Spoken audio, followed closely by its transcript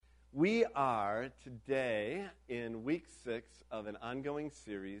We are today in week 6 of an ongoing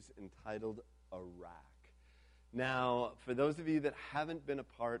series entitled Iraq. Now, for those of you that haven't been a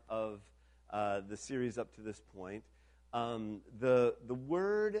part of the series up to this point, the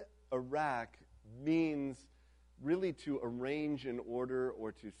word Iraq means really to arrange in order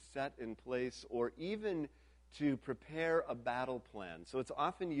or to set in place or even to prepare a battle plan. So it's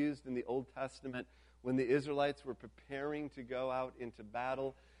often used in the Old Testament when the Israelites were preparing to go out into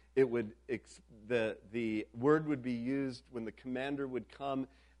battle. The word would be used when the commander would come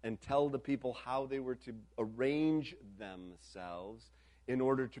and tell the people how they were to arrange themselves in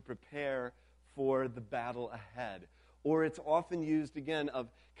order to prepare for the battle ahead. Or it's often used, again, of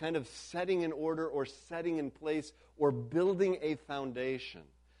kind of setting in order or setting in place or building a foundation.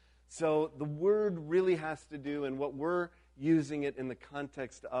 So the word really has to do, and what we're using it in the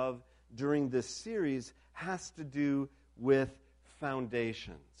context of during this series, has to do with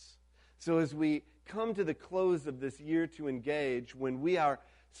foundations. So as we come to the close of this year to engage, when we are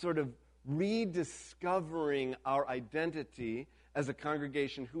sort of rediscovering our identity as a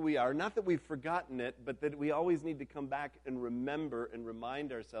congregation, who we are, not that we've forgotten it, but that we always need to come back and remember and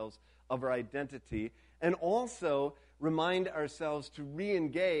remind ourselves of our identity, and also remind ourselves to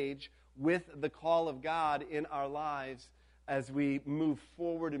re-engage with the call of God in our lives as we move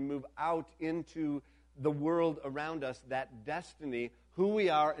forward and move out into the world around us. That destiny, who we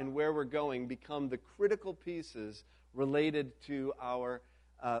are and where we're going, become the critical pieces related to our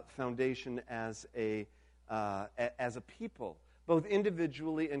foundation as a people, both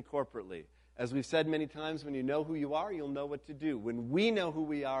individually and corporately. As we've said many times, when you know who you are, you'll know what to do. When we know who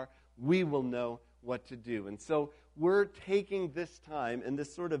we are, we will know what to do. And so we're taking this time, and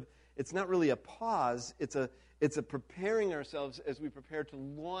this sort of, it's not really a pause, it's a preparing ourselves as we prepare to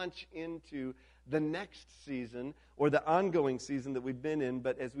launch into the next season, or the ongoing season that we've been in,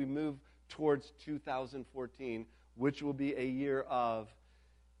 but as we move towards 2014, which will be a year of,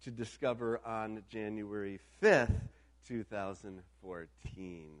 to discover on January 5th,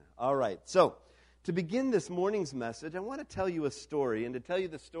 2014. All right, so to begin this morning's message, I want to tell you a story, and to tell you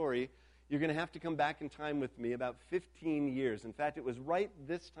the story, you're going to have to come back in time with me about 15 years. In fact, it was right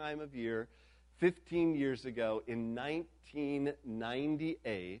this time of year, 15 years ago, in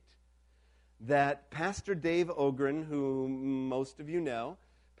 1998, that Pastor Dave Ogren, who most of you know,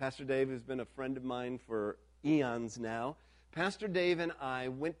 Pastor Dave has been a friend of mine for eons now, Pastor Dave and I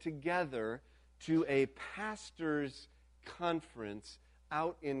went together to a pastor's conference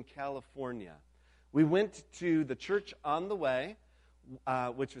out in California. We went to the Church on the Way,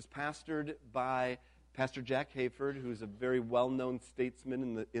 which was pastored by Pastor Jack Hayford, who's a very well-known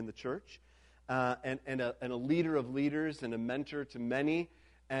statesman in the church, and a leader of leaders and a mentor to many.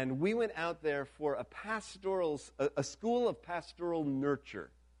 And we went out there for a school of pastoral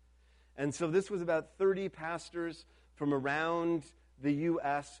nurture. And so this was about 30 pastors from around the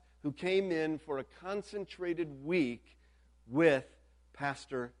U.S. who came in for a concentrated week with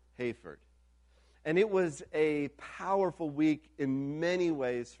Pastor Hayford. And it was a powerful week in many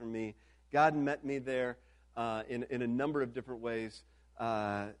ways for me. God met me there in a number of different ways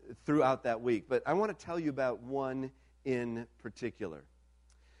throughout that week. But I want to tell you about one in particular.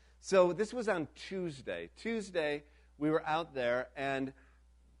 So this was on Tuesday. Tuesday, we were out there, and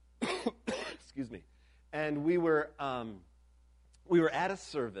excuse me, and we were at a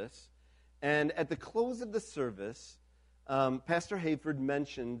service, and at the close of the service, Pastor Hayford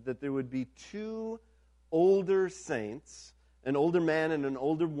mentioned that there would be two older saints, an older man and an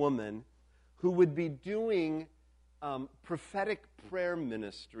older woman, who would be doing prophetic prayer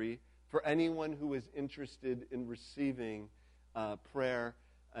ministry for anyone who is interested in receiving prayer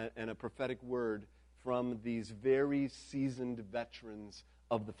and a prophetic word from these very seasoned veterans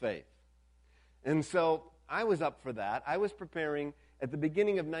of the faith. And so I was up for that. I was preparing. At the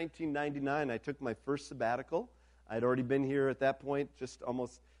beginning of 1999, I took my first sabbatical. I'd already been here at that point, just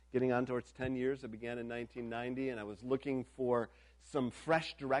almost getting on towards 10 years. I began in 1990, and I was looking for some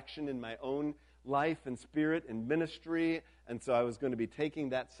fresh direction in my own life and spirit and ministry, and so I was going to be taking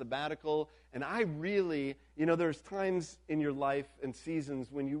that sabbatical. And I really, there's times in your life and seasons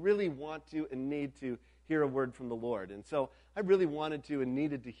when you really want to and need to hear a word from the Lord. And so I really wanted to and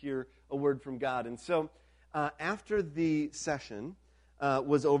needed to hear a word from God. And so after the session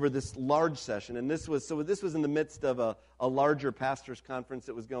was over, this large session, and this was in the midst of a larger pastors' conference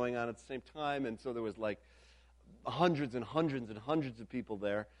that was going on at the same time, and so there was like hundreds and hundreds and hundreds of people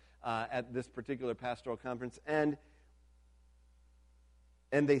there at this particular pastoral conference, and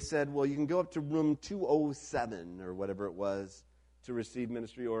they said, well, you can go up to room 207 or whatever it was to receive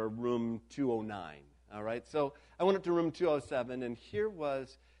ministry, or room 209, all right? So I went up to room 207, and here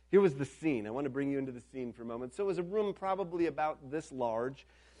was Here was the scene. I want to bring you into the scene for a moment. So it was a room probably about this large,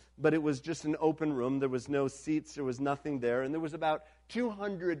 but it was just an open room. There was no seats. There was nothing there. And there was about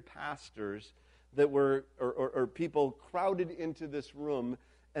 200 pastors that were, or people crowded into this room.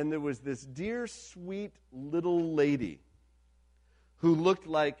 And there was this dear, sweet little lady who looked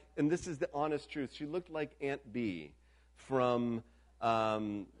like, and this is the honest truth, she looked like Aunt Bee from,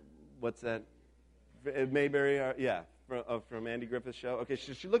 what's that? Mayberry? From Andy Griffith's show. Okay,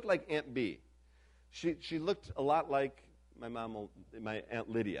 she looked like Aunt Bee. She looked a lot like my Aunt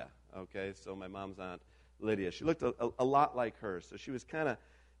Lydia. Okay, so my mom's Aunt Lydia. She looked a lot like her. So she was kind of,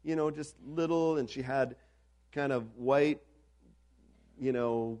 just little, and she had kind of white,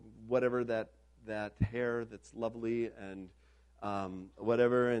 whatever that hair that's lovely and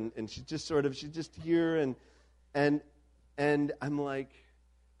whatever, and she just she's just here, and I'm like,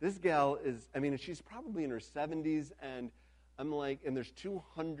 this gal is, she's probably in her 70s, and I'm like, and there's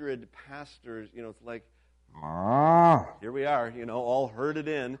 200 pastors, it's like, here we are, all herded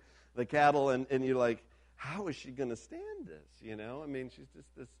in, the cattle, and you're like, how is she going to stand this, she's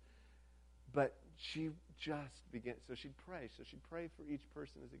just this, but she just began, so she'd pray for each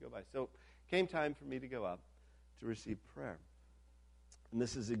person as they go by. So came time for me to go up to receive prayer. And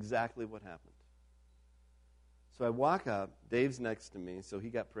this is exactly what happened. So I walk up, Dave's next to me, so he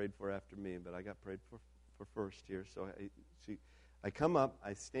got prayed for after me, but I got prayed for first here. So I come up,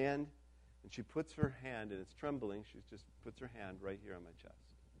 I stand, and she puts her hand, and it's trembling, she just puts her hand right here on my chest.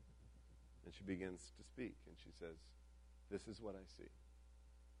 And she begins to speak, and she says, this is what I see.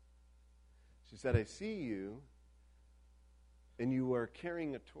 She said, I see you, and you are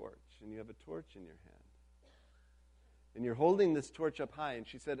carrying a torch, and you have a torch in your hand. And you're holding this torch up high, and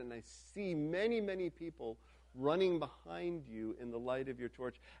she said, and I see many, many people running behind you in the light of your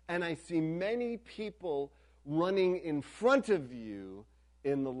torch, and I see many people running in front of you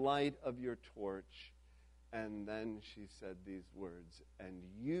in the light of your torch. And then she said these words, and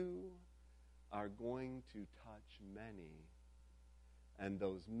you are going to touch many, and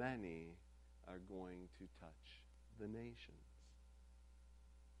those many are going to touch the nations.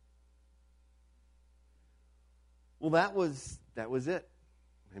 Well, that was it.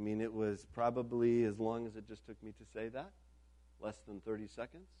 It was probably as long as it just took me to say that, less than 30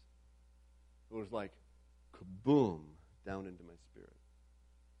 seconds. It was like kaboom down into my spirit.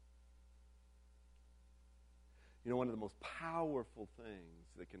 One of the most powerful things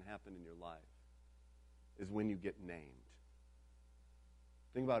that can happen in your life is when you get named.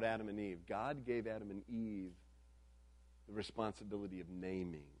 Think about Adam and Eve. God gave Adam and Eve the responsibility of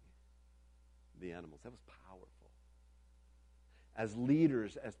naming the animals. That was powerful. As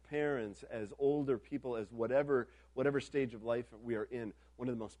leaders, as parents, as older people, as whatever stage of life we are in, one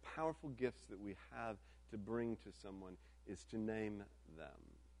of the most powerful gifts that we have to bring to someone is to name them.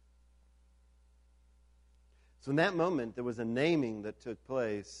 So in that moment, there was a naming that took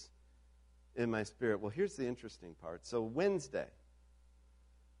place in my spirit. Well, here's the interesting part. So Wednesday.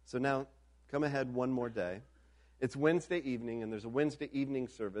 So now, come ahead one more day. It's Wednesday evening, and there's a Wednesday evening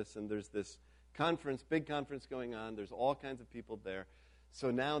service, and there's this conference, big conference going on. There's all kinds of people there. So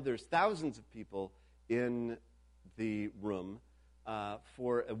now there's thousands of people in the room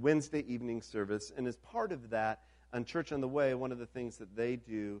for a Wednesday evening service. And as part of that, on Church on the Way, one of the things that they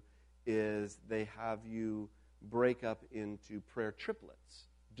do is they have you break up into prayer triplets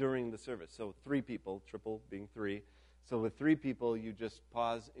during the service. So 3 people, triple being 3. So with 3 people, you just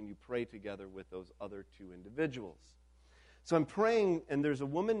pause and you pray together with those other 2 individuals. So I'm praying, and there's a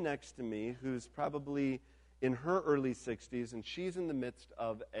woman next to me who's probably in her early 60s, and she's in the midst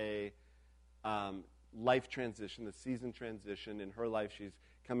of a life transition, a season transition in her life. She's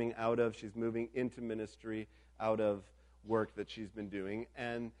she's moving into ministry out of work that she's been doing.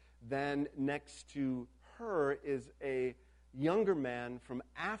 And then next to her is a younger man from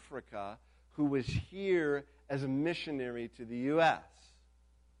Africa who was here as a missionary to the U.S.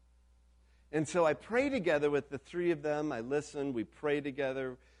 And so I pray together with the 3 of them. I listen. We pray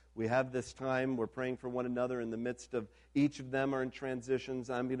together. We have this time. We're praying for one another in the midst of each of them are in transitions.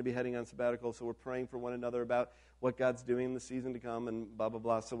 I'm going to be heading on sabbatical, so we're praying for one another about what God's doing in the season to come and blah, blah,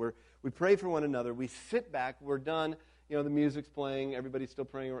 blah. So we pray for one another. We sit back. We're done. The music's playing. Everybody's still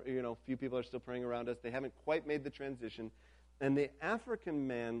praying. A few people are still praying around us. They haven't quite made the transition. And the African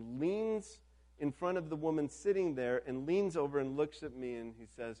man leans in front of the woman sitting there and leans over and looks at me, and he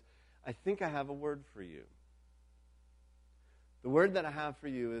says, I think I have a word for you. The word that I have for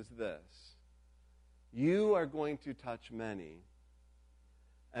you is this. You are going to touch many,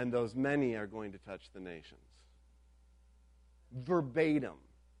 and those many are going to touch the nations. Verbatim,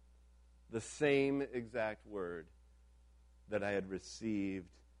 the same exact word that I had received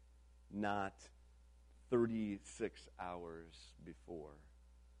not 36 hours before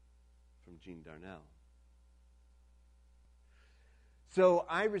from Jean Darnell. So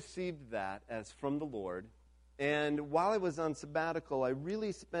I received that as from the Lord, and while I was on sabbatical, I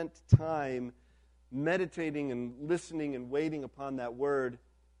really spent time meditating and listening and waiting upon that word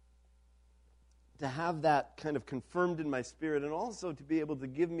to have that kind of confirmed in my spirit, and also to be able to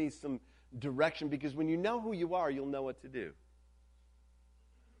give me some direction, because when you know who you are, you'll know what to do.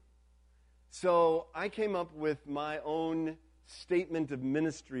 So I came up with my own statement of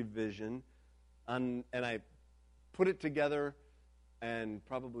ministry vision, and I put it together, and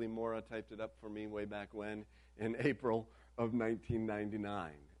probably Maura typed it up for me way back when, in April of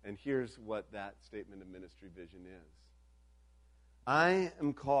 1999. And here's what that statement of ministry vision is. I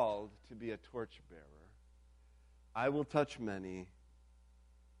am called to be a torchbearer. I will touch many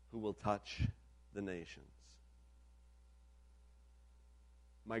who will touch the nations.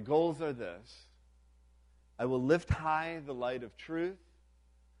 My goals are this. I will lift high the light of truth.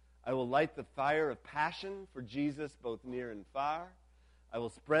 I will light the fire of passion for Jesus both near and far. I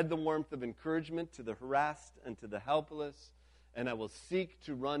will spread the warmth of encouragement to the harassed and to the helpless. And I will seek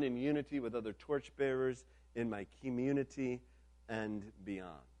to run in unity with other torchbearers in my community and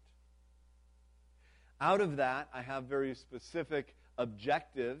beyond. Out of that, I have very specific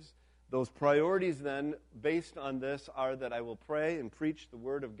objectives. Those priorities then, based on this, are that I will pray and preach the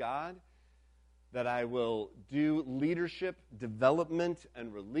Word of God, that I will do leadership, development,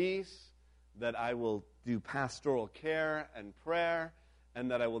 and release, that I will do pastoral care and prayer,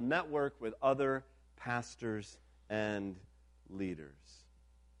 and that I will network with other pastors and leaders.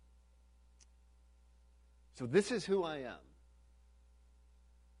 So this is who I am.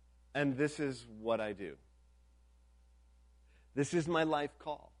 And this is what I do. This is my life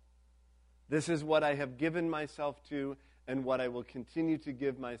call. This is what I have given myself to, and what I will continue to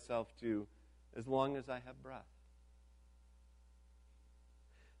give myself to as long as I have breath.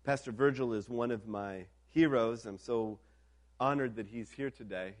 Pastor Virgil is one of my heroes. I'm so honored that he's here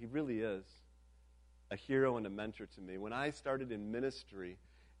today. He really is a hero and a mentor to me. When I started in ministry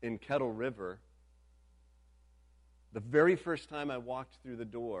in Kettle River, the very first time I walked through the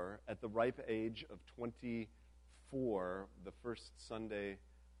door at the ripe age of 24, the first Sunday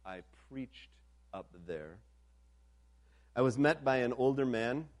I preached up there, I was met by an older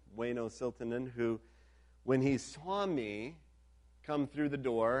man, Wayne O'Siltanen, who, when he saw me come through the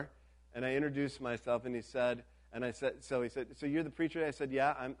door, and I introduced myself, and he said, so you're the preacher? I said,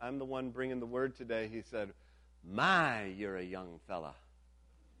 yeah, I'm the one bringing the word today. He said, my, you're a young fella.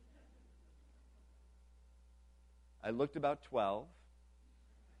 I looked about 12.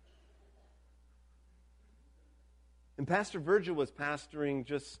 And Pastor Virgil was pastoring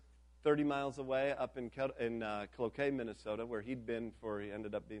just 30 miles away up in Cloquet, Minnesota, where he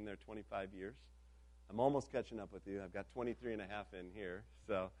ended up being there 25 years. I'm almost catching up with you. I've got 23 and a half in here,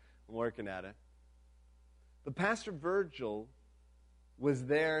 so I'm working at it. But Pastor Virgil was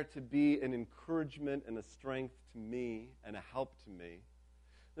there to be an encouragement and a strength to me and a help to me.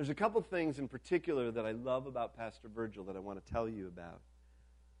 There's a couple things in particular that I love about Pastor Virgil that I want to tell you about.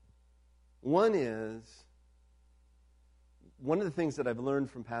 One of the things that I've learned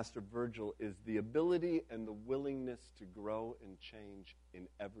from Pastor Virgil is the ability and the willingness to grow and change in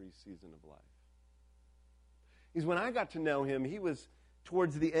every season of life. Because when I got to know him, he was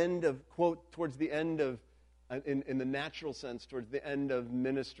towards the end of, in the natural sense, towards the end of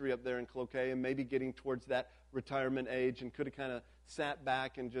ministry up there in Cloquet, and maybe getting towards that retirement age, and could have kind of sat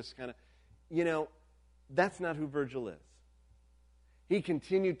back and just kind of, that's not who Virgil is. He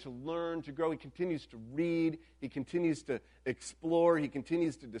continued to learn, to grow. He continues to read. He continues to explore. He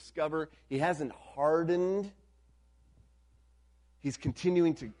continues to discover. He hasn't hardened. He's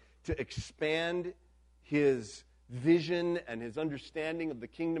continuing to expand his vision and his understanding of the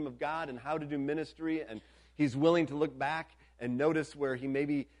kingdom of God and how to do ministry. And he's willing to look back and notice where he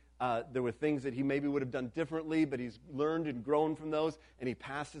maybe there were things that he maybe would have done differently, but he's learned and grown from those, and he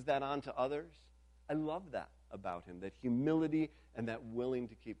passes that on to others. I love that about him, that humility and that willing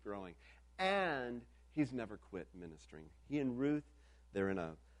to keep growing. And he's never quit ministering. He and Ruth, they're in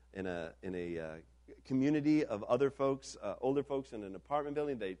a community of other folks, older folks in an apartment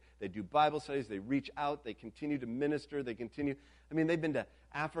building. They do Bible studies. They reach out. They continue to minister. They've been to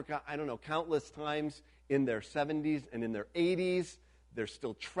Africa, countless times in their 70s and in their 80s. They're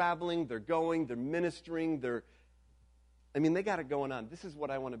still traveling. They're going. They're ministering. They got it going on. This is what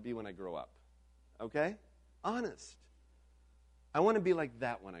I want to be when I grow up. Okay? Honest. I want to be like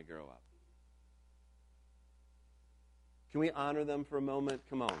that when I grow up. Can we honor them for a moment?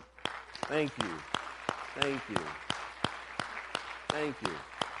 Come on. Thank you. Thank you. Thank you.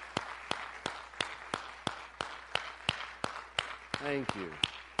 Thank you.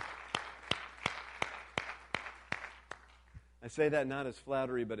 I say that not as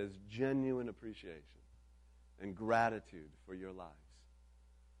flattery, but as genuine appreciation and gratitude for your lives.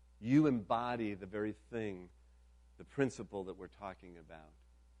 You embody the very thing, the principle that we're talking about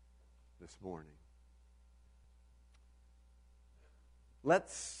this morning.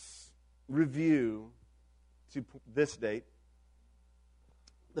 Let's review to this date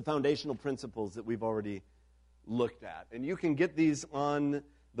the foundational principles that we've already looked at. And you can get these on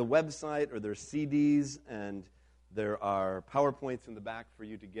the website, or there's CDs, and there are PowerPoints in the back for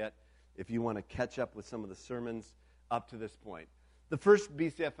you to get if you want to catch up with some of the sermons up to this point. The first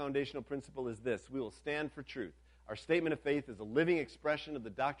BCF foundational principle is this: we will stand for truth. Our statement of faith is a living expression of the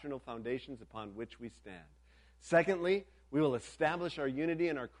doctrinal foundations upon which we stand. Secondly, we will establish our unity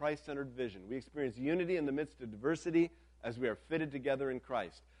and our Christ-centered vision. We experience unity in the midst of diversity as we are fitted together in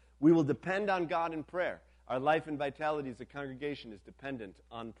Christ. We will depend on God in prayer. Our life and vitality as a congregation is dependent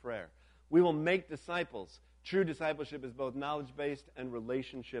on prayer. We will make disciples. True discipleship is both knowledge-based and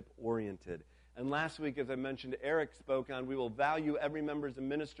relationship-oriented. And last week, as I mentioned, Eric spoke on, we will value every member as a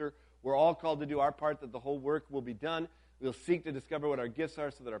minister. We're all called to do our part that the whole work will be done. We'll seek to discover what our gifts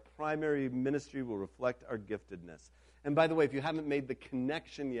are so that our primary ministry will reflect our giftedness. And by the way, if you haven't made the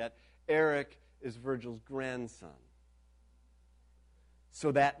connection yet, Eric is Virgil's grandson.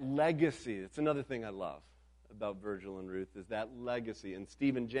 So that legacy, it's another thing I love about Virgil and Ruth, is that legacy. And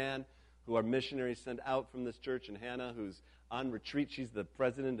Steve and Jan, who are missionaries sent out from this church, and Hannah, who's on retreat. She's the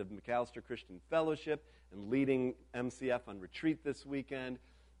president of McAllister Christian Fellowship and leading MCF on retreat this weekend.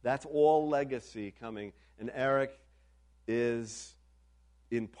 That's all legacy coming. And Eric is,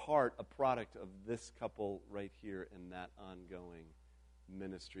 in part, a product of this couple right here and that ongoing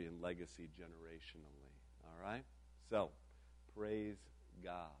ministry and legacy generationally. All right? So, praise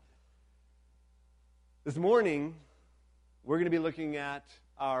God. This morning, we're going to be looking at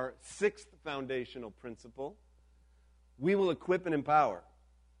our sixth foundational principle. We will equip and empower.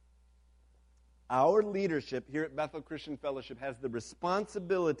 Our leadership here at Bethel Christian Fellowship has the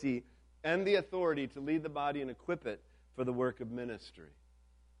responsibility and the authority to lead the body and equip it for the work of ministry.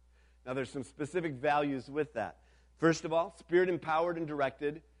 Now, there's some specific values with that. First of all, Spirit-empowered and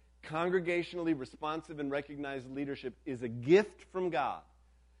directed, congregationally responsive and recognized leadership is a gift from God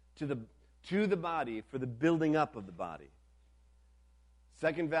to the body for the building up of the body.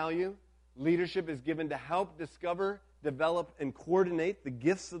 Second value, leadership is given to help discover, develop, and coordinate the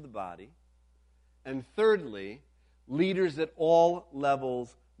gifts of the body. And thirdly, leaders at all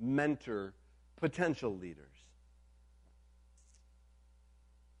levels mentor potential leaders.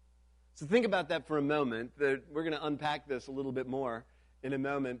 So think about that for a moment. We're going to unpack this a little bit more in a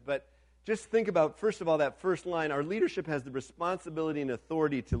moment. But just think about, first of all, that first line. Our leadership has the responsibility and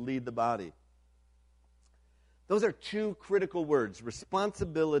authority to lead the body. Those are two critical words: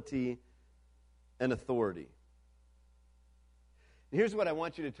 responsibility and authority. And here's what I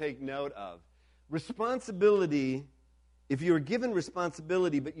want you to take note of. Responsibility, if you are given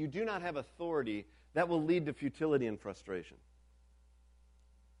responsibility but you do not have authority, that will lead to futility and frustration.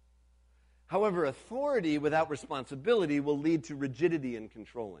 However, authority without responsibility will lead to rigidity and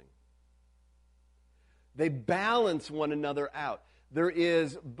controlling. They balance one another out. There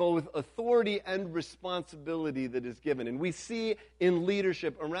is both authority and responsibility that is given. And we see in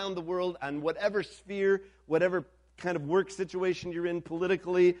leadership around the world, on whatever sphere, whatever kind of work situation you're in,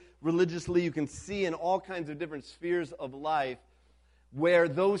 politically, religiously, you can see in all kinds of different spheres of life where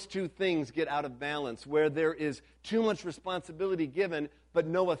those two things get out of balance, where there is too much responsibility given but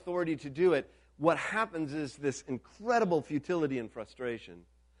no authority to do it. What happens is this incredible futility and frustration.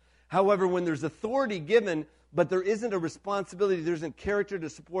 However, when there's authority given, but there isn't a responsibility, there isn't character to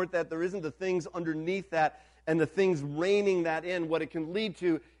support that, there isn't the things underneath that, and the things reining that in, what it can lead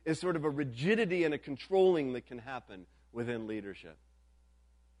to is sort of a rigidity and a controlling that can happen within leadership.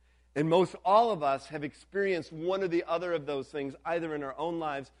 And most all of us have experienced one or the other of those things, either in our own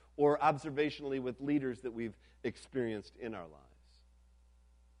lives or observationally with leaders that we've experienced in our lives.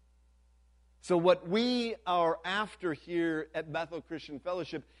 So what we are after here at Bethel Christian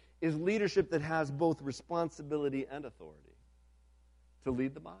Fellowship is leadership that has both responsibility and authority to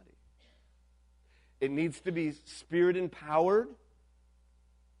lead the body. It needs to be Spirit-empowered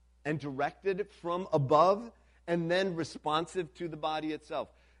and directed from above, and then responsive to the body itself.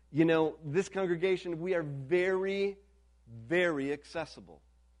 You know, this congregation, we are very, very accessible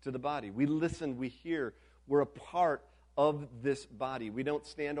to the body. We listen, we hear, we're a part of this body. We don't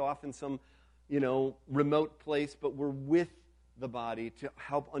stand off in some, remote place, but we're with the body to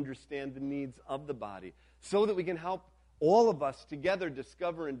help understand the needs of the body so that we can help all of us together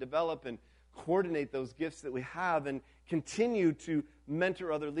discover and develop and coordinate those gifts that we have and continue to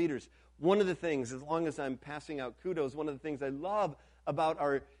mentor other leaders. One of the things, as long as I'm passing out kudos, one of the things I love about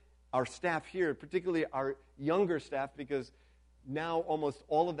our staff here, particularly our younger staff, because now almost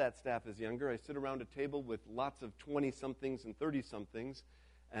all of that staff is younger. I sit around a table with lots of 20-somethings and 30-somethings,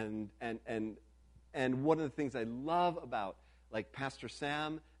 and one of the things I love about, like Pastor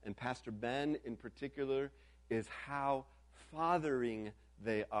Sam and Pastor Ben in particular, is how fathering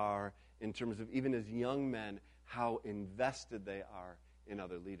they are in terms of, even as young men, how invested they are in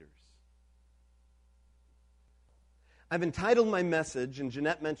other leaders. I've entitled my message, and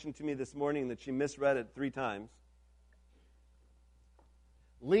Jeanette mentioned to me this morning that she misread it 3 times.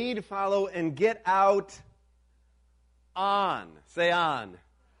 Lead, follow, and get out on. Say on.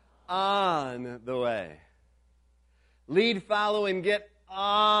 On the way. Lead, follow, and get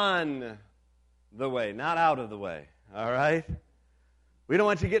on the way, not out of the way. All right? We don't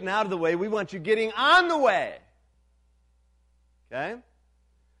want you getting out of the way. We want you getting on the way. Okay?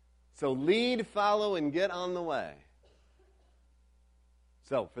 So lead, follow, and get on the way.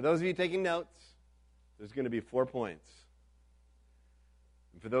 So, for those of you taking notes, there's going to be 4 points.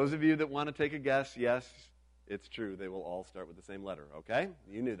 And for those of you that want to take a guess, yes, it's true. They will all start with the same letter, okay?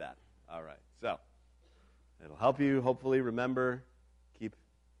 You knew that. All right. So, it'll help you hopefully remember, keep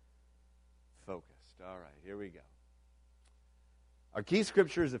focused. All right, here we go. Our key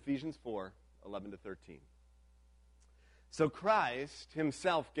scripture is Ephesians 4:11-13. So Christ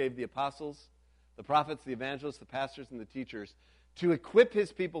himself gave the apostles, the prophets, the evangelists, the pastors, and the teachers to equip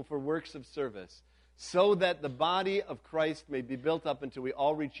his people for works of service, so that the body of Christ may be built up until we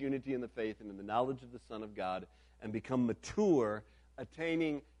all reach unity in the faith and in the knowledge of the Son of God and become mature,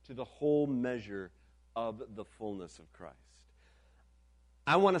 attaining to the whole measure of the fullness of Christ.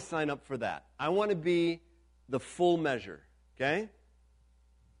 I want to sign up for that. I want to be the full measure, okay?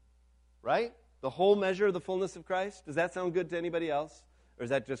 Right? The whole measure of the fullness of Christ? Does that sound good to anybody else? Or is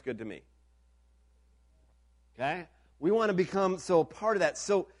that just good to me? Okay? We want to become a part of that.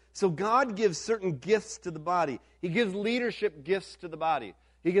 So God gives certain gifts to the body. He gives leadership gifts to the body.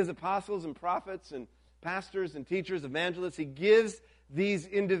 He gives apostles and prophets and pastors and teachers, evangelists. He gives these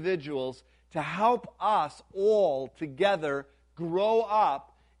individuals to help us all together grow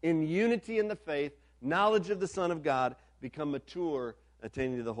up in unity in the faith, knowledge of the Son of God, become mature,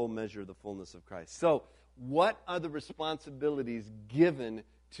 attaining to the whole measure of the fullness of Christ. So, what are the responsibilities given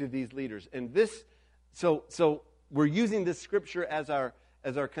to these leaders? And this, so we're using this scripture as our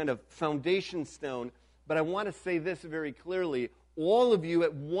kind of foundation stone, but I want to say this very clearly. All of you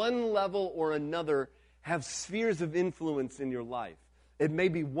at one level or another have spheres of influence in your life. It may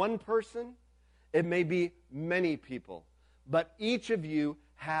be one person, it may be many people, but each of you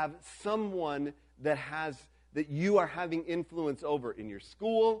have someone that you are having influence over in your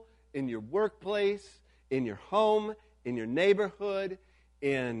school, in your workplace, in your home, in your neighborhood,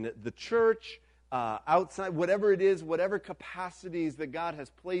 in the church, outside, whatever it is, whatever capacities that God has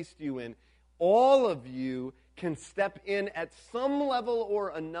placed you in, all of you can step in at some level or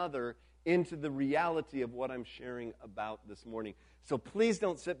another into the reality of what I'm sharing about this morning. So please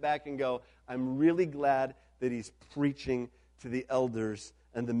don't sit back and go, I'm really glad that he's preaching to the elders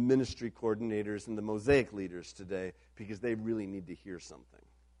and the ministry coordinators and the Mosaic leaders today, because they really need to hear something,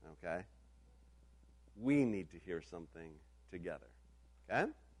 okay? We need to hear something together,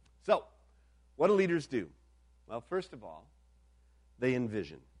 okay? So, what do leaders do? Well, first of all, they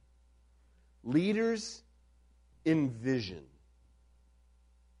envision. Leaders envision.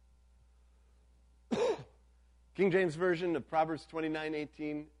 King James Version of Proverbs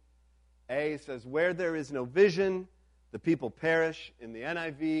 29:18a says, where there is no vision, the people perish. In the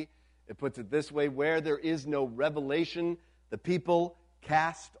NIV, it puts it this way, where there is no revelation, the people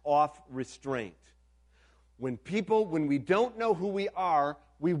cast off restraint. When we don't know who we are,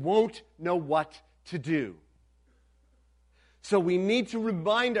 we won't know what to do. So we need to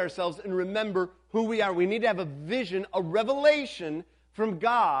remind ourselves and remember who we are. We need to have a vision, a revelation from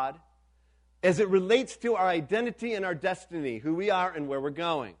God as it relates to our identity and our destiny, who we are and where we're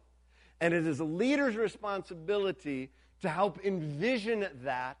going. And it is a leader's responsibility to help envision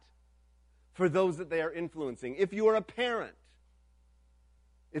that for those that they are influencing. If you are a parent,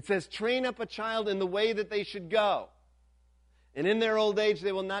 it says, train up a child in the way that they should go, and in their old age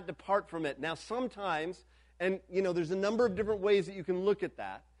they will not depart from it. Now sometimes, and there's a number of different ways that you can look at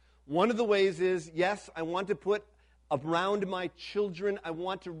that. One of the ways is, yes, I want to put around my children, I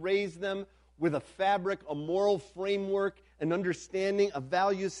want to raise them with a fabric, a moral framework, an understanding, a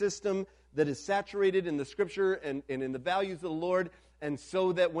value system that is saturated in the Scripture and in the values of the Lord, and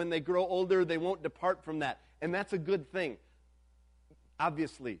so that when they grow older, they won't depart from that. And that's a good thing.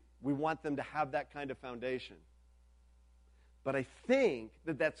 Obviously, we want them to have that kind of foundation. But I think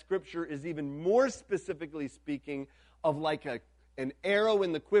that scripture is even more specifically speaking of like an arrow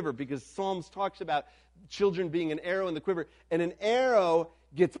in the quiver, because Psalms talks about children being an arrow in the quiver. And an arrow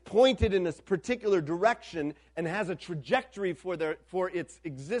gets pointed in this particular direction and has a trajectory for its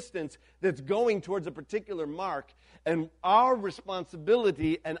existence that's going towards a particular mark. And our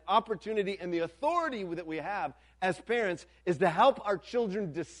responsibility and opportunity and the authority that we have as parents is to help our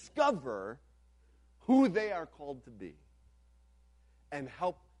children discover who they are called to be and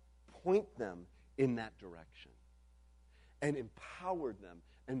help point them in that direction and empower them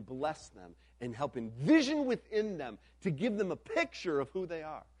and bless them and help envision within them to give them a picture of who they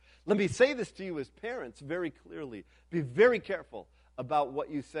are. Let me say this to you as parents very clearly. Be very careful about what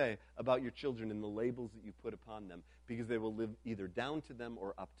you say about your children and the labels that you put upon them, because they will live either down to them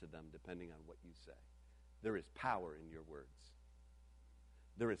or up to them, depending on what you say. There is power in your words.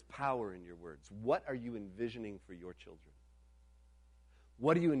 There is power in your words. What are you envisioning for your children?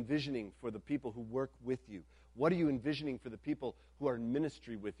 What are you envisioning for the people who work with you? What are you envisioning for the people who are in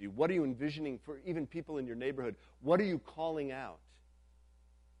ministry with you? What are you envisioning for even people in your neighborhood? What are you calling out?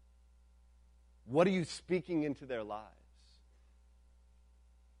 What are you speaking into their lives?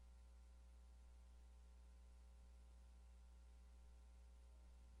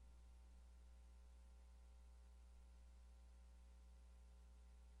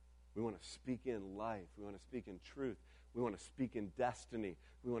 We want to speak in life. We want to speak in truth. We want to speak in destiny.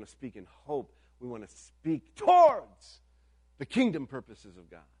 We want to speak in hope. We want to speak towards the kingdom purposes of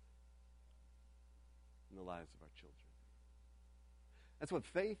God in the lives of our children. That's what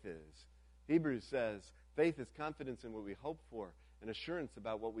faith is. Hebrews says, faith is confidence in what we hope for and assurance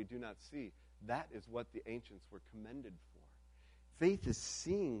about what we do not see. That is what the ancients were commended for. Faith is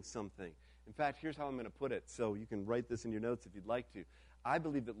seeing something. In fact, here's how I'm going to put it, so you can write this in your notes if you'd like to. I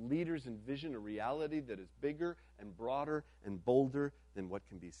believe that leaders envision a reality that is bigger and broader and bolder than what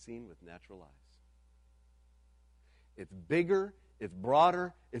can be seen with natural eyes. It's bigger, it's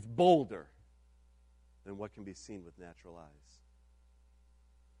broader, it's bolder than what can be seen with natural eyes.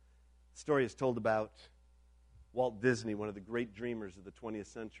 The story is told about Walt Disney, one of the great dreamers of the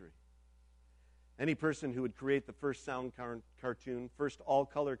 20th century. Any person who would create the first sound cartoon, first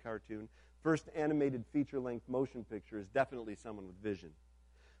all-color cartoon, first animated feature-length motion picture is definitely someone with vision.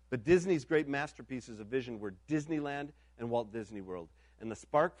 But Disney's great masterpieces of vision were Disneyland and Walt Disney World. And the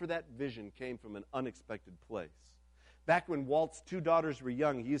spark for that vision came from an unexpected place. Back when Walt's two daughters were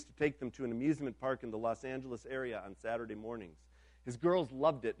young, he used to take them to an amusement park in the Los Angeles area on Saturday mornings. His girls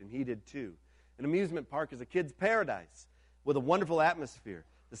loved it, and he did too. An amusement park is a kid's paradise with a wonderful atmosphere.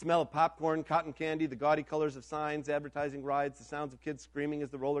 The smell of popcorn, cotton candy, the gaudy colors of signs, advertising rides, the sounds of kids screaming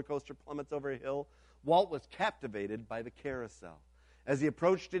as the roller coaster plummets over a hill. Walt was captivated by the carousel. As he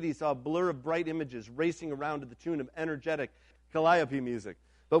approached it, he saw a blur of bright images racing around to the tune of energetic calliope music.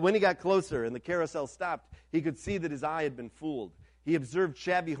 But when he got closer and the carousel stopped, he could see that his eye had been fooled. He observed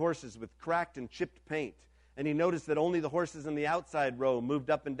shabby horses with cracked and chipped paint, and he noticed that only the horses in the outside row moved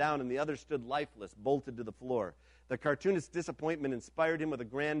up and down, and the others stood lifeless, bolted to the floor. The cartoonist's disappointment inspired him with a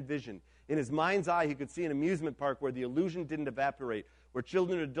grand vision. In his mind's eye, he could see an amusement park where the illusion didn't evaporate, where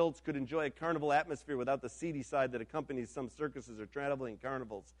children and adults could enjoy a carnival atmosphere without the seedy side that accompanies some circuses or traveling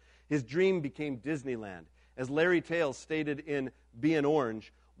carnivals. His dream became Disneyland. As Larry Tales stated in Being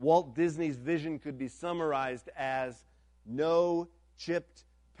Orange, Walt Disney's vision could be summarized as no chipped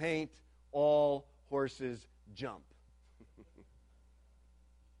paint, all horses jump.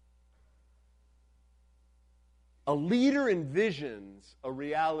 A leader envisions a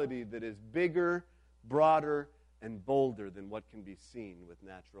reality that is bigger, broader, and bolder than what can be seen with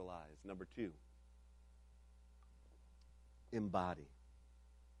natural eyes. Number 2, embody.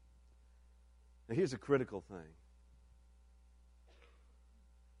 Now here's a critical thing.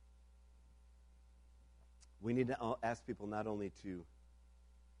 We need to ask people not only to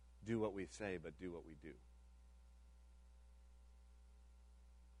do what we say, but do what we do.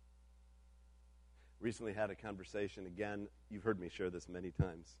 Recently had a conversation, again, you've heard me share this many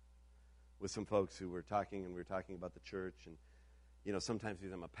times, with some folks who were talking, and we were talking about the church. And, you know, sometimes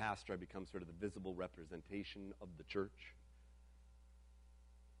because I'm a pastor, I become sort of the visible representation of the church.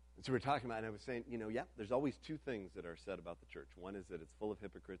 And so we were talking about it, and I was saying, you know, yeah, there's always 2 things that are said about the church. One is that it's full of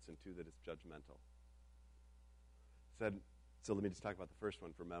hypocrites, and 2, that it's judgmental. So let me just talk about the first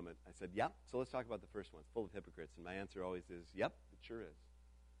one for a moment. I said, yeah, so let's talk about the first one. It's full of hypocrites. And my answer always is, yep, it sure is.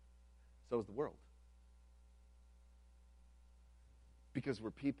 So is the world. Because we're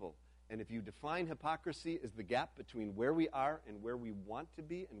people. And if you define hypocrisy as the gap between where we are and where we want to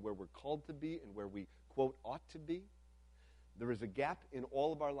be and where we're called to be and where we, quote, ought to be, There is a gap in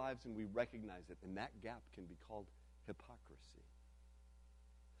all of our lives, and we recognize it, and that gap can be called hypocrisy.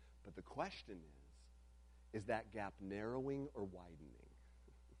 But the question is that gap narrowing or widening?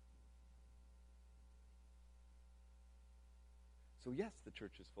 So yes, the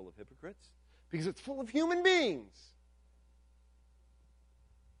church is full of hypocrites because it's full of human beings.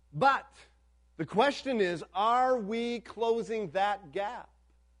 But the question is, are we closing that gap?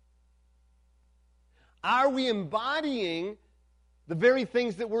 Are we embodying the very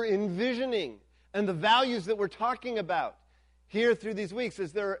things that we're envisioning and the values that we're talking about here through these weeks?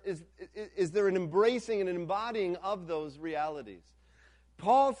 Is there an embracing and an embodying of those realities?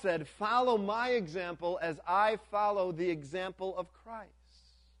 Paul said, follow my example as I follow the example of Christ.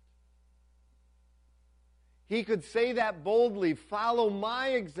 He could say that boldly, follow my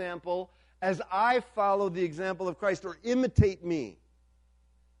example as I follow the example of Christ, or imitate me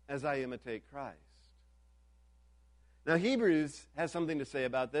as I imitate Christ. Now, Hebrews has something to say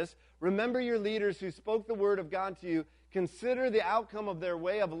about this. Remember your leaders who spoke the word of God to you. Consider the outcome of their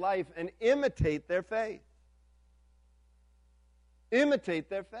way of life and imitate their faith. Imitate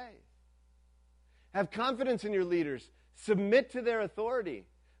their faith. Have confidence in your leaders. Submit to their authority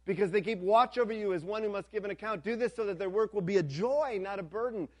because they keep watch over you as one who must give an account. Do this so that their work will be a joy, not a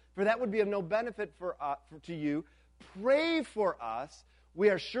burden, for that would be of no benefit to you. Pray for us. We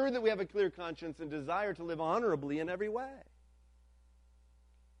are sure that we have a clear conscience and desire to live honorably in every way.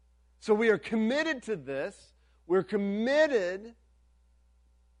 So we are committed to this. We're committed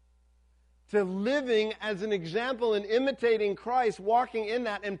to living as an example and imitating Christ, walking in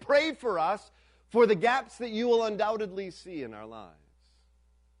that, and pray for us for the gaps that you will undoubtedly see in our lives.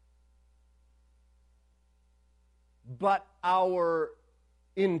 But our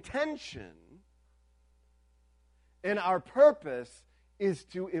intention and our purpose is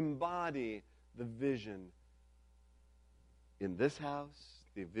to embody the vision in this house,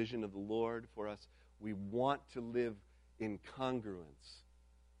 the vision of the Lord for us. We want to live in congruence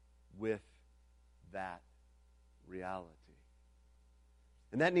with that reality.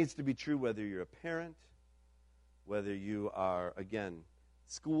 And that needs to be true whether you're a parent, whether you are, again,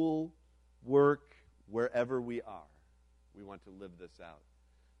 school, work, wherever we are. We want to live this out.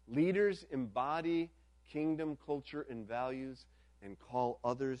 Leaders embody kingdom culture and values and call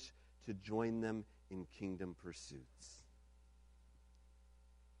others to join them in kingdom pursuits.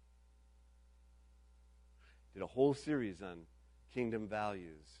 Did a whole series on kingdom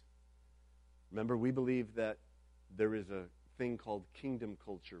values. Remember, we believe that there is a thing called kingdom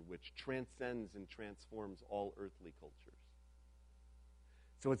culture which transcends and transforms all earthly cultures.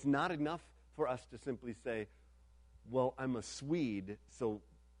 So it's not enough for us to simply say, well, I'm a Swede, so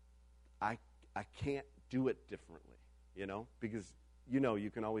I can't do it differently, because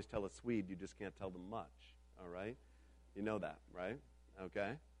you can always tell a Swede, you just can't tell them much, all right? You know that, right?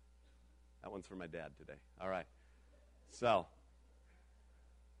 Okay? That one's for my dad today. All right. So,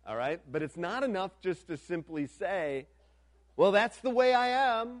 all right? But it's not enough just to simply say, well, that's the way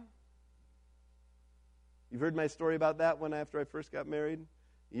I am. You've heard my story about that one after I first got married,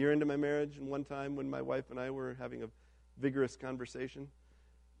 a year into my marriage, and one time when my wife and I were having a vigorous conversation.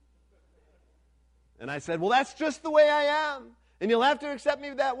 And I said, well, that's just the way I am. And you'll have to accept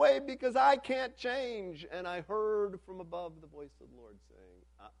me that way because I can't change. And I heard from above the voice of the Lord saying,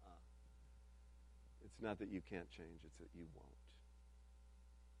 it's not that you can't change, it's that you won't.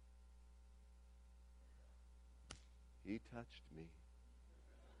 He touched me.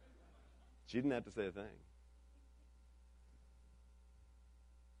 She didn't have to say a thing.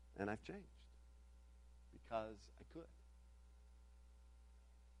 And I've changed because I could.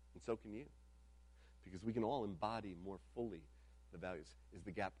 And so can you. Because we can all embody more fully the values. Is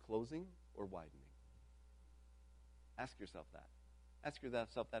the gap closing or widening? Ask yourself that. Ask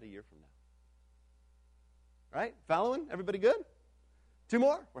yourself that a year from now. Right? Following? Everybody good? 2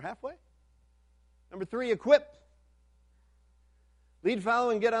 more? We're halfway. Number 3, equip. Lead, follow,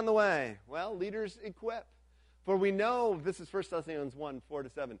 and get on the way. Well, leaders equip. For we know, this is 1 Thessalonians 1,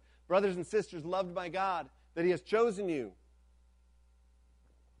 4-7. Brothers and sisters, loved by God, that He has chosen you.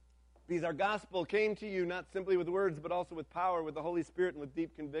 Because our gospel came to you not simply with words, but also with power, with the Holy Spirit, and with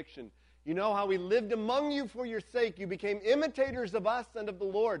deep conviction. You know how we lived among you for your sake. You became imitators of us and of the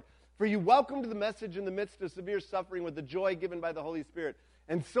Lord. For you welcomed the message in the midst of severe suffering with the joy given by the Holy Spirit.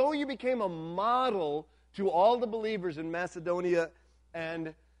 And so you became a model to all the believers in Macedonia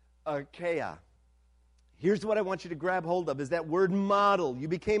and Achaia. Here's what I want you to grab hold of, is that word model. You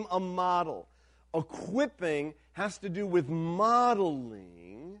became a model. Equipping has to do with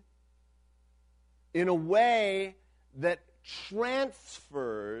modeling in a way that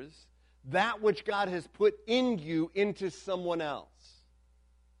transfers that which God has put in you into someone else.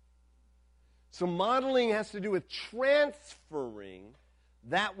 So modeling has to do with transferring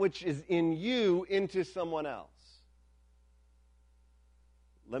that which is in you into someone else.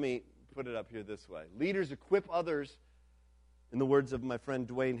 Let me put it up here this way. Leaders equip others, in the words of my friend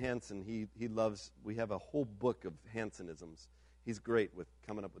Dwayne Hanson. He loves, we have a whole book of Hansonisms. He's great with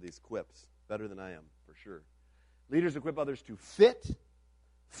coming up with these quips, better than I am, for sure. Leaders equip others to fit,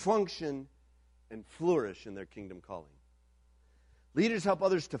 function, and flourish in their kingdom calling. Leaders help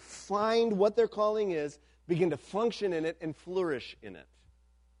others to find what their calling is, begin to function in it, and flourish in it.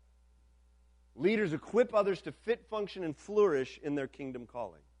 Leaders equip others to fit, function, and flourish in their kingdom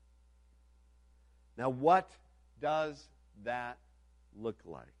calling. Now, what does that look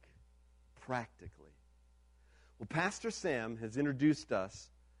like practically? Well, Pastor Sam has introduced us,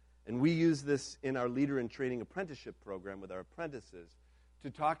 and we use this in our Leader in Training Apprenticeship program with our apprentices, to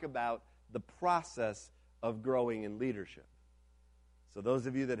talk about the process of growing in leadership. So those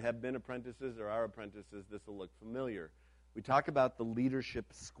of you that have been apprentices or are apprentices, this will look familiar. We talk about the leadership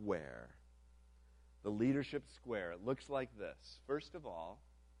square. The leadership square. It looks like this. First of all,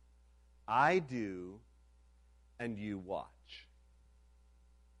 I do and you watch.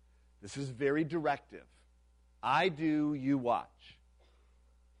 This is very directive. I do, you watch.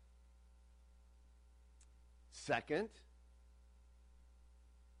 Second,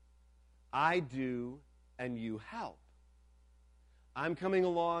 I do and you help. I'm coming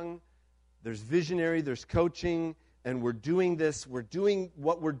along, there's visionary, there's coaching, and we're doing this, we're doing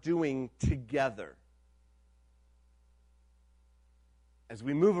what we're doing together. As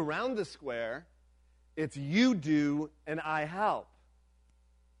we move around the square, it's you do and I help.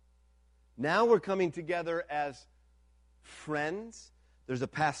 Now we're coming together as friends. There's a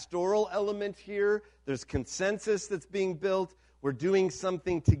pastoral element here. There's consensus that's being built. We're doing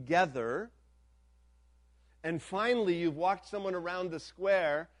something together. And finally, you've walked someone around the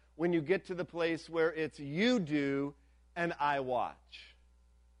square when you get to the place where it's you do and I watch.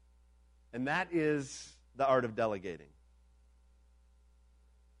 And that is the art of delegating.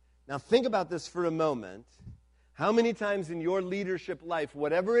 Now think about this for a moment. How many times in your leadership life,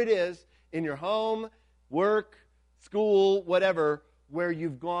 whatever it is, in your home, work, school, whatever, where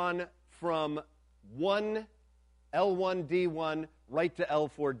you've gone from L1, D1, right to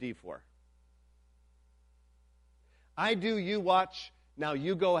L4, D4? I do, you watch, now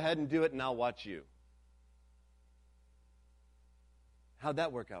you go ahead and do it, and I'll watch you. How'd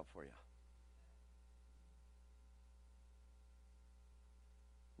that work out for you?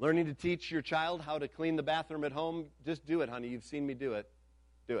 Learning to teach your child how to clean the bathroom at home, just do it, honey. You've seen me do it.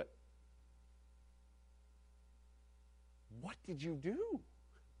 Do it. What did you do?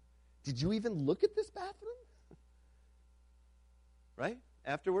 Did you even look at this bathroom? Right?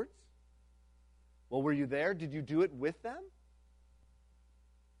 Afterwards? Well, were you there? Did you do it with them?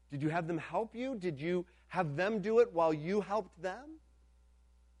 Did you have them help you? Did you have them do it while you helped them?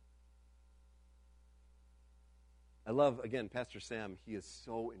 I love, again, Pastor Sam, he is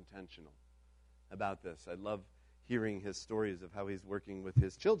so intentional about this. I love hearing his stories of how he's working with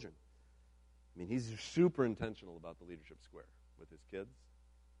his children. I mean, he's super intentional about the leadership square with his kids,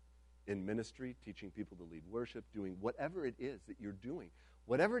 in ministry, teaching people to lead worship, doing whatever it is that you're doing.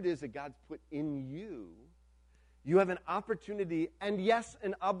 Whatever it is that God's put in you, you have an opportunity and, yes,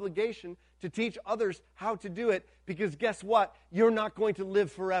 an obligation to teach others how to do it, because guess what? You're not going to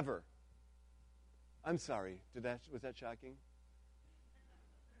live forever. I'm sorry. Was that shocking?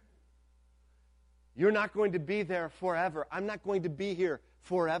 You're not going to be there forever. I'm not going to be here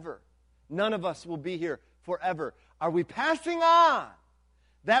forever. None of us will be here forever. Are we passing on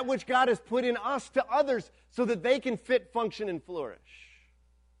that which God has put in us to others so that they can fit, function, and flourish?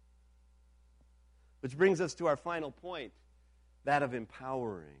 Which brings us to our final point, that of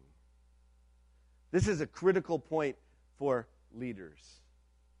empowering. This is a critical point for leaders.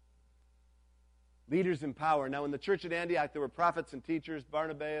 Leaders empower. Now, in the church at Antioch, there were prophets and teachers,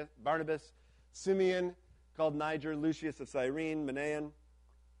 Barnabas, Simeon, called Niger, Lucius of Cyrene, Manaen,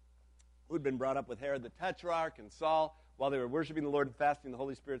 who had been brought up with Herod the Tetrarch, and Saul. While they were worshiping the Lord and fasting, the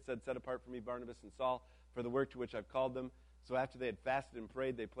Holy Spirit said, "Set apart for me Barnabas and Saul for the work to which I've called them." So after they had fasted and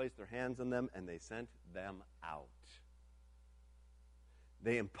prayed, they placed their hands on them, and they sent them out.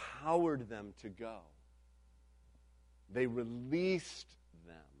 They empowered them to go. They released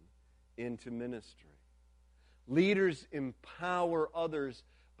them into ministry. Leaders empower others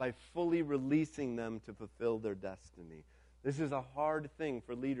by fully releasing them to fulfill their destiny. This is a hard thing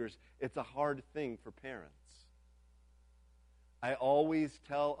for leaders. It's a hard thing for parents. I always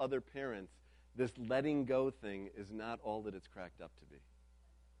tell other parents, this letting go thing is not all that it's cracked up to be.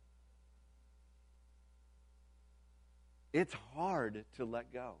 It's hard to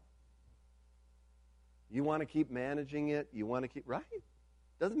let go. You want to keep managing it. You want to keep, right?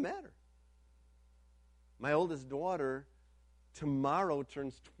 Doesn't matter. My oldest daughter tomorrow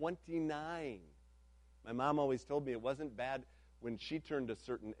turns 29. My mom always told me it wasn't bad when she turned a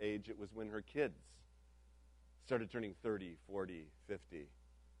certain age. It was when her kids started turning 30, 40, 50. Has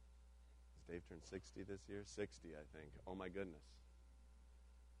Dave turned 60 this year? 60, I think. Oh, my goodness.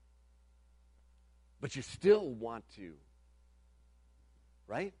 But you still want to,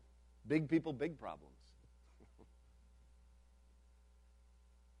 right? Big people, big problems.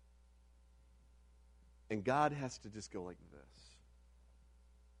 And God has to just go like this.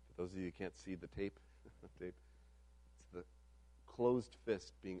 For those of you who can't see the tape, it's the closed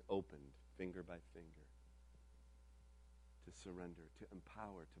fist being opened finger by finger to surrender, to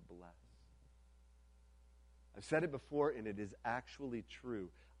empower, to bless. I've said it before, and it is actually true.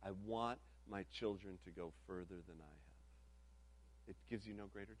 I want my children to go further than I have. It gives you no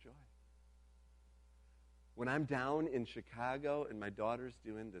greater joy. When I'm down in Chicago and my daughter's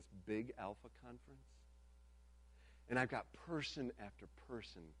doing this big Alpha conference, and I've got person after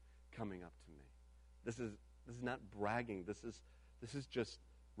person coming up to me. This is not bragging. This is just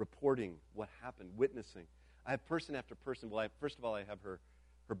reporting what happened, witnessing. I have person after person. Well, first of all, I have her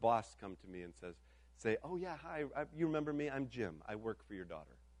boss come to me and say, "Oh yeah, hi. You remember me? I'm Jim. I work for your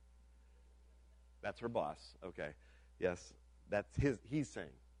daughter." That's her boss. Okay, yes, that's he's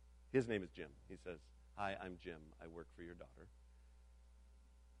saying. His name is Jim. He says, "Hi, I'm Jim. I work for your daughter."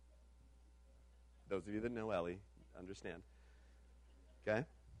 Those of you that know Ellie understand. Okay?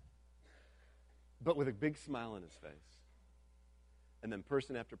 But with a big smile on his face. And then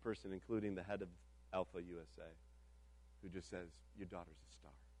person after person, including the head of Alpha USA, who just says, "Your daughter's a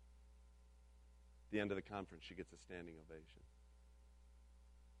star." At the end of the conference, she gets a standing ovation.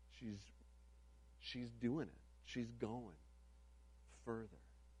 She's doing it. She's going further.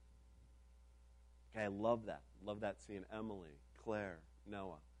 Okay, I love that. Love that seeing Emily, Claire,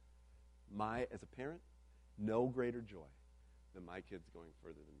 Noah. As a parent, no greater joy than my kids going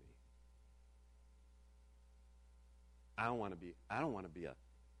further than me. I don't want to be a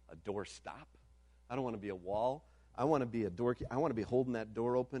door stop. I don't want to be a wall. I want to be a door. I want to be holding that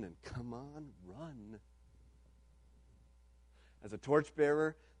door open and come on, run. As a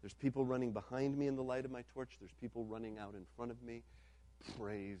torchbearer, there's people running behind me in the light of my torch. There's people running out in front of me.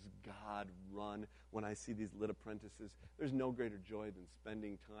 Praise God, run. When I see these lit apprentices, there's no greater joy than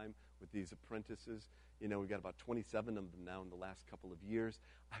spending time with these apprentices. You know, we've got about 27 of them now in the last couple of years.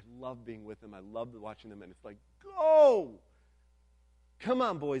 I love being with them. I love watching them, and it's like, go! Come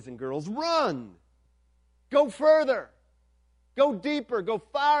on, boys and girls, run! Go further. Go deeper. Go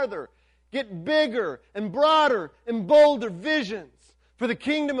farther. Get bigger and broader and bolder visions for the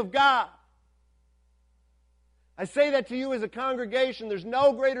kingdom of God. I say that to you as a congregation. There's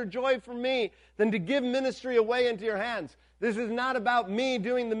no greater joy for me than to give ministry away into your hands. This is not about me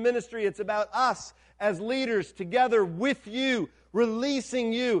doing the ministry. It's about us as leaders together with you,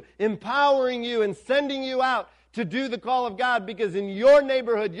 releasing you, empowering you, and sending you out to do the call of God, because in your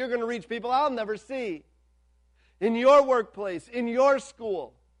neighborhood, you're going to reach people I'll never see. In your workplace, in your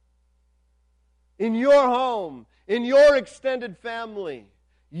school, in your home, in your extended family,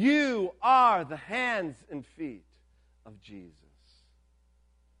 you are the hands and feet of Jesus.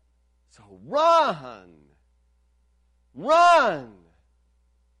 So run, run,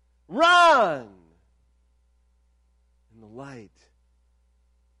 run in the light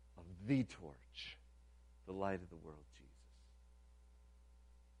of the torch, the light of the world, Jesus.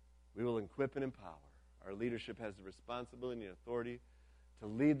 We will equip and empower. Our leadership has the responsibility and authority to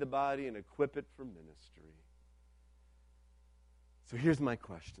lead the body and equip it for ministry. So here's my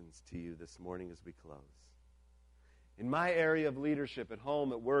questions to you this morning as we close. In my area of leadership, at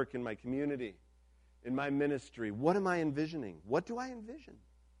home, at work, in my community, in my ministry, what am I envisioning? What do I envision?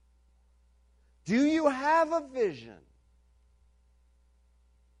 Do you have a vision?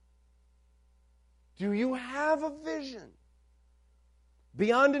 Do you have a vision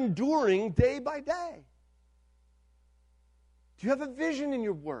beyond enduring day by day? Do you have a vision in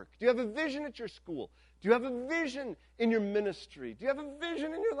your work? Do you have a vision at your school? Do you have a vision in your ministry? Do you have a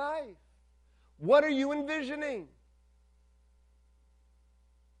vision in your life? What are you envisioning?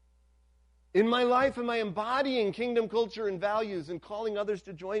 In my life, am I embodying kingdom culture and values and calling others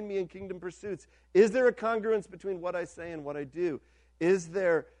to join me in kingdom pursuits? Is there a congruence between what I say and what I do? Is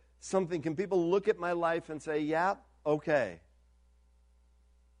there something? Can people look at my life and say, yeah, okay?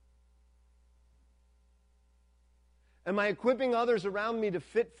 Am I equipping others around me to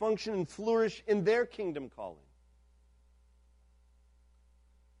fit, function, and flourish in their kingdom calling?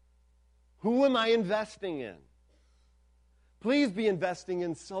 Who am I investing in? Please be investing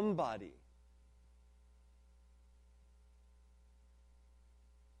in somebody.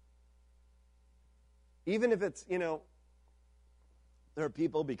 Even if it's, there are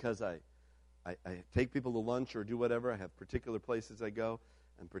people, because I take people to lunch or do whatever, I have particular places I go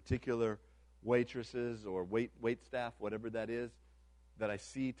and particular waitresses or wait staff, whatever that is, that I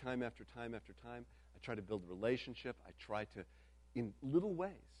see time after time after time. I try to build a relationship. I try to, in little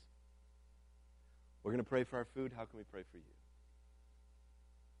ways. We're going to pray for our food. How can we pray for you?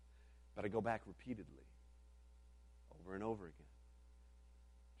 But I go back repeatedly, over and over again.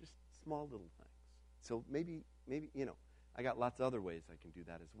 Just small little things. So maybe, I got lots of other ways I can do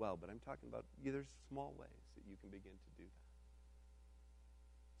that as well, but I'm talking about there's small ways that you can begin to do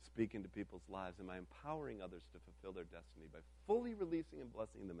that. Speak into people's lives. Am I empowering others to fulfill their destiny by fully releasing and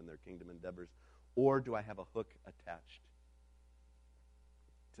blessing them in their kingdom endeavors, or do I have a hook attached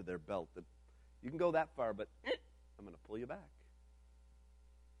to their belt that you can go that far, but I'm going to pull you back?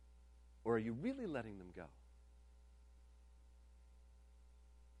 Or are you really letting them go?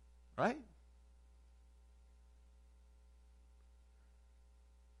 Right?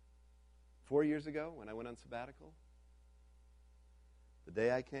 Four years ago, when I went on sabbatical, the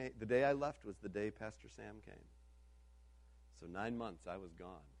day I left was the day Pastor Sam came. So 9 months I was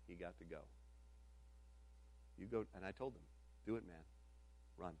gone. He got to go. You go, and I told him, do it, man.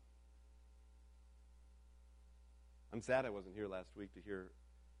 Run. I'm sad I wasn't here last week to hear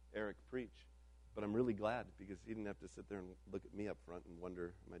Eric preach, but I'm really glad because he didn't have to sit there and look at me up front and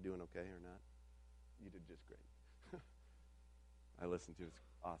wonder, am I doing okay or not? You did just great. I listened to it. It's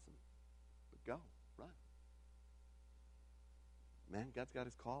awesome. But go. Run. Man, God's got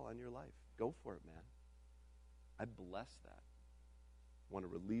his call on your life. Go for it, man. I bless that. I want to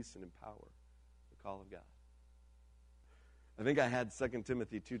release and empower the call of God. I think I had 2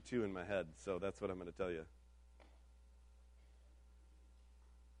 Timothy 2:2 in my head, so that's what I'm going to tell you.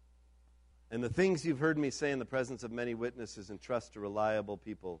 And the things you've heard me say in the presence of many witnesses, entrust to reliable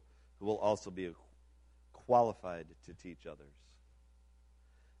people who will also be qualified to teach others.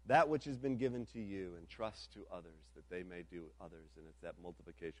 That which has been given to you, entrust to others that they may do others. And it's that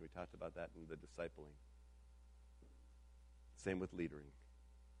multiplication. We talked about that in the discipling. Same with leadering.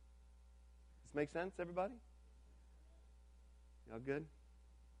 This make sense, everybody? Y'all good?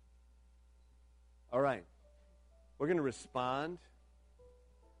 All right. We're going to respond.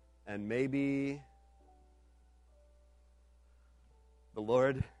 And maybe the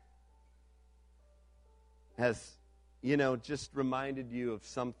Lord has, just reminded you of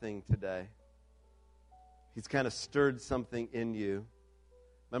something today. He's kind of stirred something in you.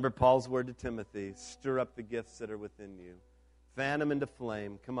 Remember Paul's word to Timothy, stir up the gifts that are within you. Fan them into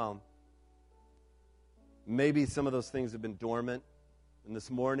flame. Come on. Maybe some of those things have been dormant. And this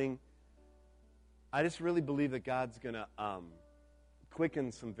morning, I just really believe that God's going to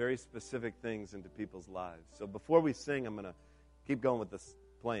quicken some very specific things into people's lives. So before we sing, I'm going to keep going with this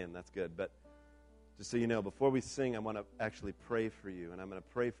playing. That's good. But just so you know, before we sing, I want to actually pray for you. And I'm going to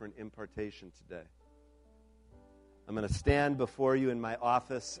pray for an impartation today. I'm going to stand before you in my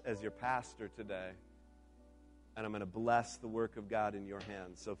office as your pastor today. And I'm going to bless the work of God in your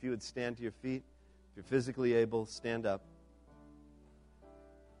hands. So if you would stand to your feet, if you're physically able, stand up.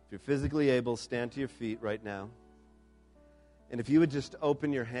 If you're physically able, stand to your feet right now. And if you would just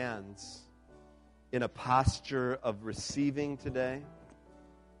open your hands in a posture of receiving today,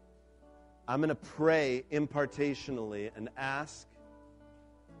 I'm going to pray impartationally and ask,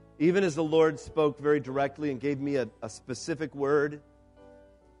 even as the Lord spoke very directly and gave me a specific word,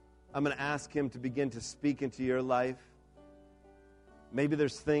 I'm going to ask him to begin to speak into your life. Maybe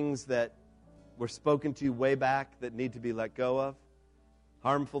there's things that were spoken to you way back that need to be let go of,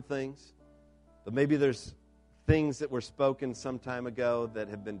 harmful things. But maybe there's things that were spoken some time ago that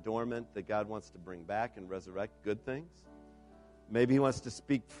have been dormant that God wants to bring back and resurrect, good things. Maybe he wants to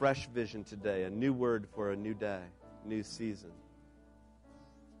speak fresh vision today, a new word for a new day, new season.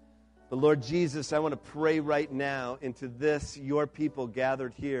 But Lord Jesus, I want to pray right now into this, your people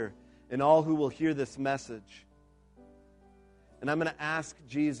gathered here, and all who will hear this message. And I'm going to ask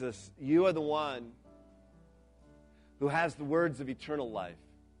Jesus, you are the one who has the words of eternal life.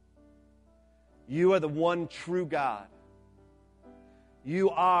 You are the one true God. You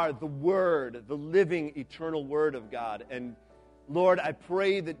are the Word, the living, eternal Word of God. And Lord, I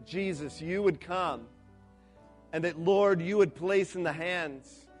pray that Jesus, you would come, and that, Lord, you would place in the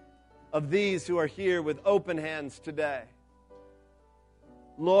hands of these who are here with open hands today,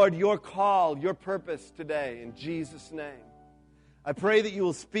 Lord, your call, your purpose today, in Jesus' name. I pray that you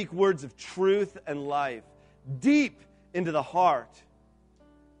will speak words of truth and life deep into the heart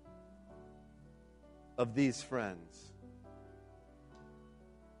of these friends.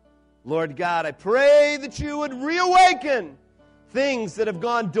 Lord God, I pray that you would reawaken things that have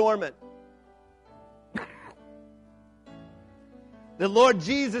gone dormant. That, Lord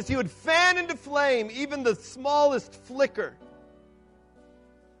Jesus, you would fan into flame even the smallest flicker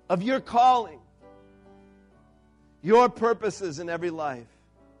of your calling, your purposes in every life.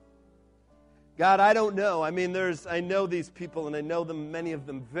 God, I don't know. I know these people, and I know them, many of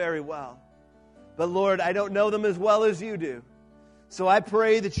them, very well. But Lord, I don't know them as well as you do. So I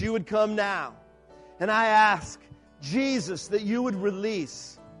pray that you would come now. And I ask, Jesus, that you would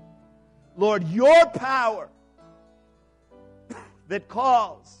release, Lord, your power that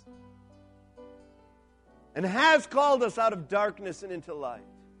calls and has called us out of darkness and into light.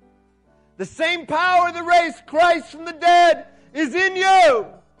 The same power that raised Christ from the dead is in you.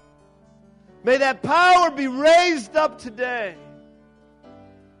 May that power be raised up today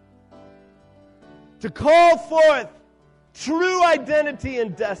to call forth true identity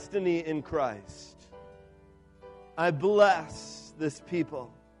and destiny in Christ. I bless this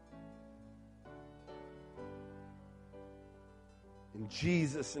people. In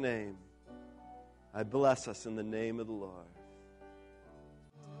Jesus' name, I bless us in the name of the Lord.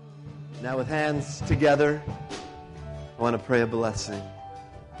 Now with hands together, I want to pray a blessing.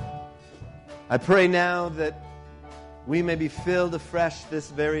 I pray now that we may be filled afresh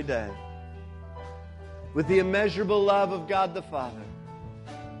this very day with the immeasurable love of God the Father,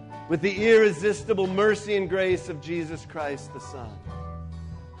 with the irresistible mercy and grace of Jesus Christ the Son,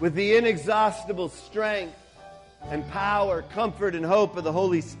 with the inexhaustible strength and power, comfort, and hope of the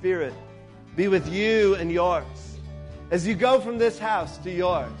Holy Spirit be with you and yours as you go from this house to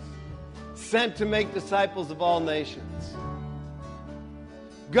yours, sent to make disciples of all nations.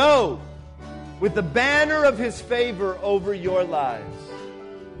 Go with the banner of His favor over your lives.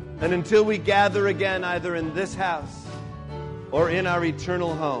 And until we gather again, either in this house or in our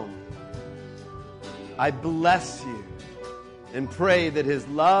eternal home, I bless you and pray that His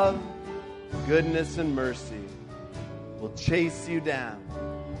love, goodness, and mercy will chase you down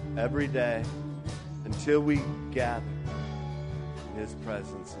every day until we gather in His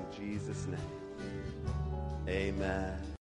presence in Jesus' name. Amen.